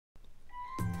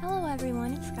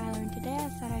everyone, it's Skylar, and today I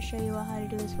thought I'd show you how to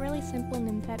do this really simple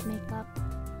Nymphet makeup.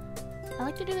 I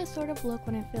like to do this sort of look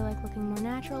when I feel like looking more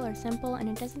natural or simple, and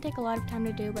it doesn't take a lot of time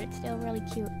to do, but it's still really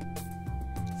cute.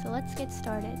 So let's get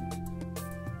started.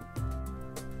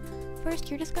 First,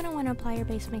 you're just going to want to apply your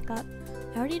base makeup.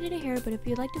 I already did it here, but if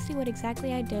you'd like to see what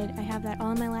exactly I did, I have that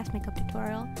all in my last makeup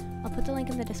tutorial. I'll put the link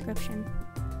in the description.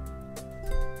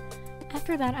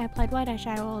 After that, I applied white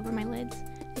eyeshadow all over my lids.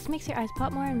 This makes your eyes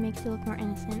pop more and makes you look more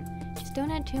innocent. Just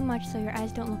don't add too much so your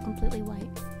eyes don't look completely white.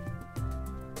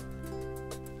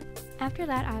 After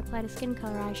that, I applied a skin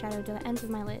color eyeshadow to the ends of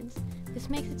my lids. This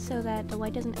makes it so that the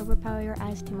white doesn't overpower your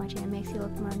eyes too much and it makes you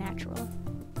look more natural.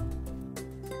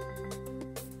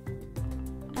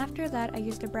 After that, I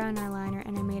used a brown eyeliner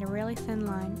and I made a really thin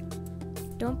line.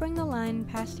 Don't bring the line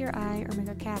past your eye or make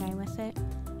a cat eye with it.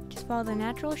 Just follow the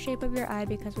natural shape of your eye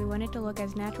because we want it to look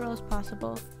as natural as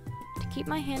possible. To keep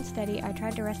my hand steady, I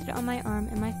tried to rest it on my arm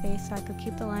and my face so I could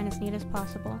keep the line as neat as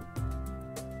possible.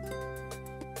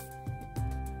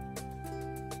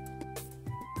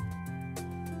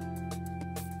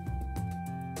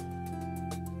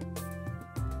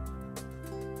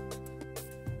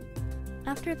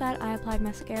 After that, I applied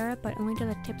mascara, but only to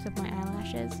the tips of my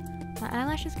eyelashes. My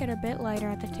eyelashes get a bit lighter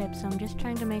at the tips, so I'm just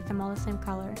trying to make them all the same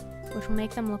color, which will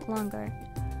make them look longer.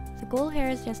 The goal here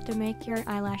is just to make your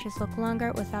eyelashes look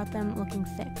longer without them looking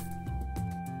thick.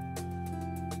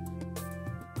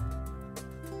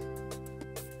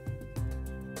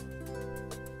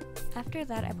 After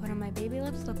that, I put on my Baby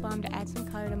Lips lip balm to add some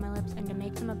color to my lips and to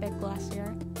make them a bit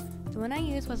glossier. The one I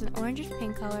used was an orangish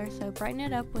pink color, so I brightened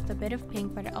it up with a bit of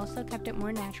pink, but it also kept it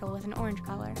more natural with an orange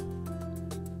color.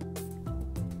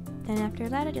 Then after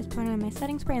that, I just put on my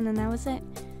setting spray and then that was it.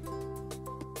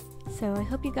 So I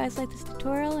hope you guys liked this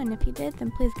tutorial, and if you did,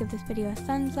 then please give this video a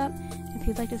thumbs up. If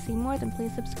you'd like to see more, then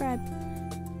please subscribe.